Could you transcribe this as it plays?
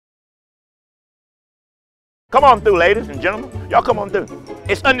Come on through, ladies and gentlemen. Y'all come on through.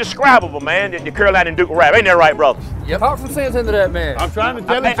 It's indescribable, man, the Carolina and Duke rap. Ain't that right, brothers? Yep. Talk some sense into that man. I'm trying to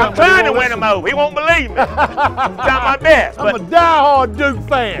tell him something. I'm trying to win him over. He won't believe me. I'm trying my best. I'm a diehard Duke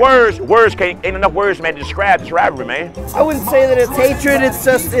fan. Words ain't enough words, man, to describe this rivalry, man. I wouldn't say that it's hatred.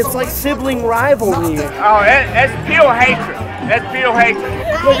 It's like sibling rivalry. Oh, that's pure hatred. That's pure hatred.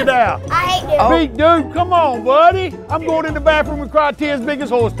 Look at that. I hate him. Big Duke, come on, buddy. I'm going in the bathroom and cry tears big as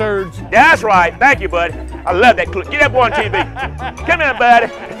horse turds. That's right. Thank you, buddy. I love that clip. Get that boy on TV. Come here, buddy.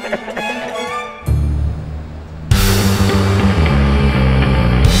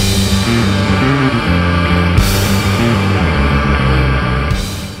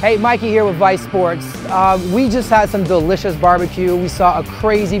 Hey, Mikey here with Vice Sports. We just had some delicious barbecue. We saw a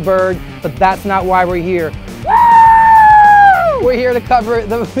crazy bird, but that's not why we're here. Woo! We're here to cover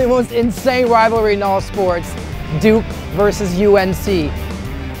the most insane rivalry in all sports, Duke versus UNC.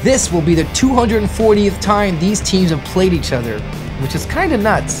 This will be the 240th time these teams have played each other, which is kind of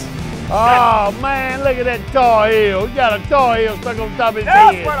nuts. Oh, man, look at that Tar Heel. He got a Tar Heel stuck on top of his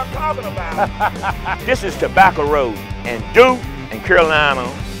That's head. what I'm talking about. This is Tobacco Road, and Duke and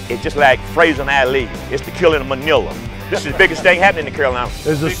Carolina, it's just like Fraser and Ali. It's the killing of Manila. This is the biggest thing happening in Carolina.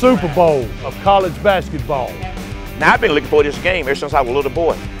 There's a Super Bowl of college basketball. Now, I've been looking for this game ever since I was a little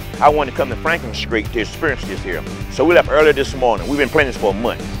boy. I wanted to come to Franklin Street to experience this here. So we left early this morning. We've been planning this for a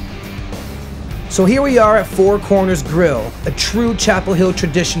month. So here we are at Four Corners Grill, a true Chapel Hill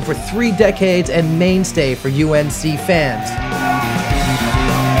tradition for 3 decades and mainstay for UNC fans.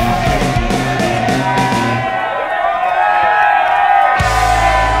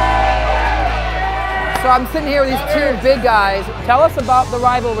 So I'm sitting here with these 2 big guys. Tell us about the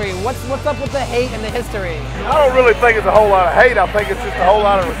rivalry. What's up with the hate and the history? I don't really think it's a whole lot of hate. I think it's just a whole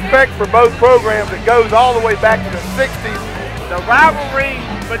lot of respect for both programs that goes all the way back to the 60s. The rivalry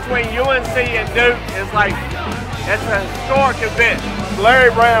between UNC and Duke is like, it's a historic event.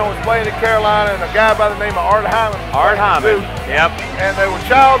 Larry Brown was playing at Carolina and a guy by the name of Art Hyman. Yep. And they were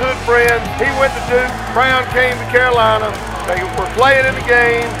childhood friends. He went to Duke, Brown came to Carolina. They were playing in the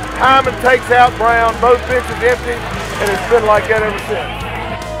game. Hyman takes out Brown, both benches empty, and it's been like that ever since.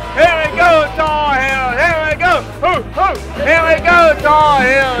 Here we go, Tar Heel. Here we go. Ooh, ooh. Here we go, Tar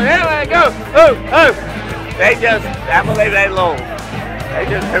Heel. Here we go. Ooh, ooh. I believe they lose. They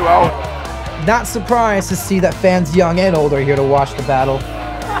just too old. Not surprised to see that fans young and old are here to watch the battle.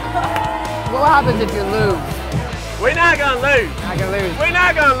 What happens if you lose? We're not gonna lose. Not gonna lose. We're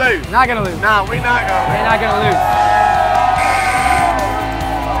not gonna lose. Not gonna lose. No, we're not gonna lose. We're not gonna lose.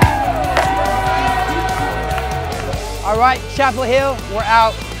 All right, Chapel Hill, we're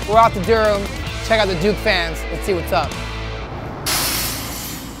out. We're out to Durham. Check out the Duke fans. Let's see what's up.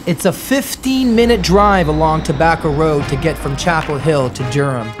 It's a 15-minute drive along Tobacco Road to get from Chapel Hill to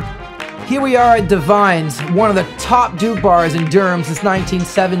Durham. Here we are at Divine's, one of the top Duke bars in Durham since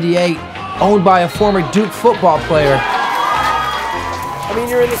 1978, owned by a former Duke football player. I mean,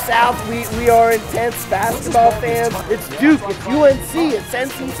 you're in the South. We are intense basketball fans. It's Duke, it's UNC, it's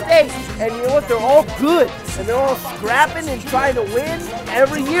NC State, and you know what? They're all good, and they're all scrapping and trying to win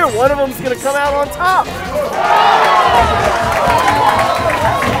every year. One of them's going to come out on top.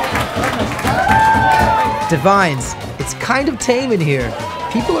 Divine's, it's kind of tame in here.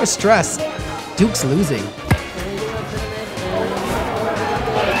 People are stressed. Duke's losing.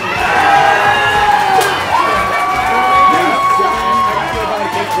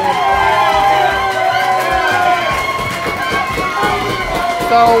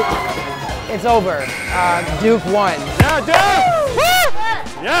 So, it's over. Duke won. Yeah, Duke! Woo!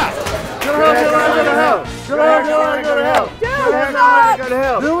 Yeah! Go to hell! Go to hell! Go to hell! Go to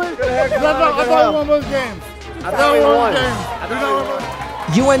hell! Do it? I thought we won both games. I thought we won games.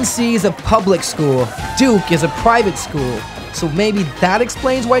 UNC is a public school. Duke is a private school. So maybe that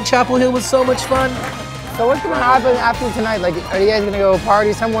explains why Chapel Hill was so much fun. So what's gonna happen after tonight? Like, are you guys gonna go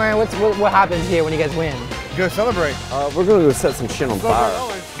party somewhere? What happens here when you guys win? Go celebrate. We're going to go set some shit on fire.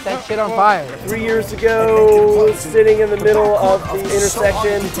 Set shit on fire. 3 years ago, sitting in the middle of the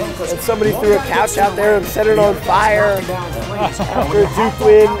intersection, and somebody threw a couch out there and set it on fire after a Duke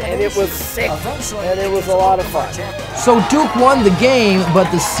win, and it was sick, and it was a lot of fun. So Duke won the game,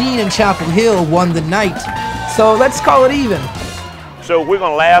 but the scene in Chapel Hill won the night. So let's call it even. So we're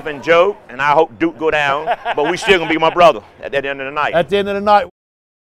going to laugh and joke, and I hope Duke go down, but we still going to be my brother at the end of the night. At the end of the night.